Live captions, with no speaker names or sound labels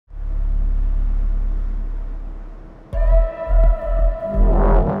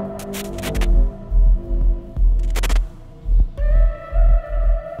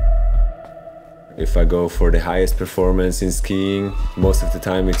if I go for the highest performance in skiing, most of the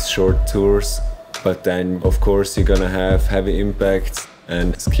time it's short tours. But then, of course, you're gonna have heavy impacts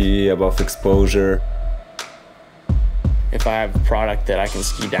and ski above exposure. If I have a product that I can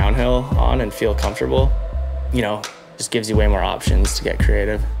ski downhill on and feel comfortable, you know, just gives you way more options to get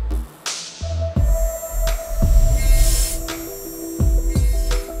creative.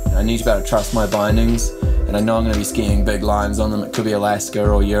 I need to be able to trust my bindings, and I know I'm going to be skiing big lines on them. It could be Alaska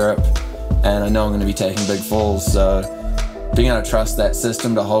or Europe, and I know I'm going to be taking big falls, so being able to trust that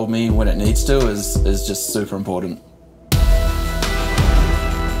system to hold me when it needs to is just super important.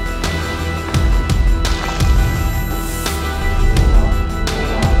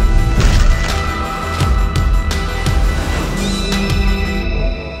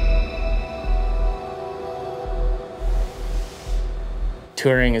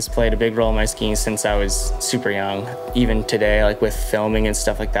 Touring has played a big role in my skiing since I was super young. Even today, like with filming and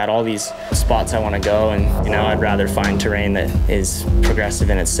stuff like that, all these spots I want to go, and you know, I'd rather find terrain that is progressive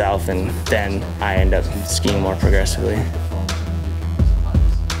in itself, and then I end up skiing more progressively.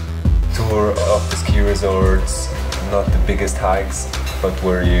 Tour of the ski resorts, not the biggest hikes, but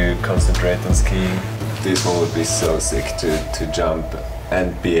where you concentrate on skiing. This one would be so sick to jump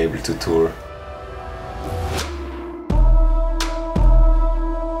and be able to tour.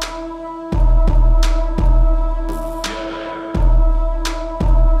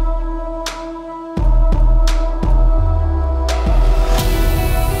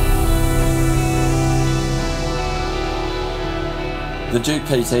 The Duke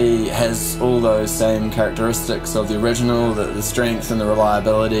PT has all those same characteristics of the original, the strength and the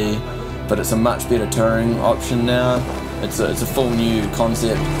reliability, but it's a much better touring option now. It's a full new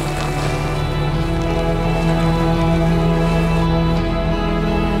concept.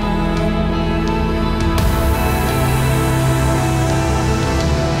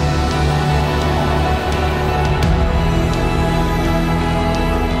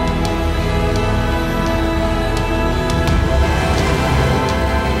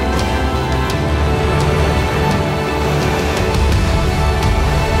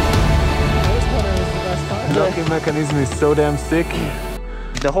 The mechanism is so damn sick.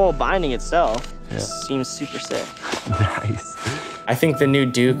 The whole binding itself seems super sick. Nice. I think the new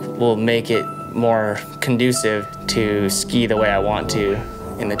Duke will make it more conducive to ski the way I want to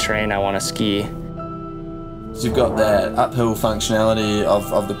in the terrain I want to ski. So you've got that uphill functionality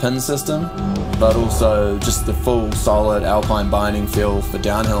of the pin system, but also just the full solid alpine binding feel for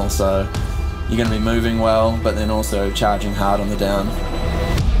downhill. So you're going to be moving well, but then also charging hard on the down.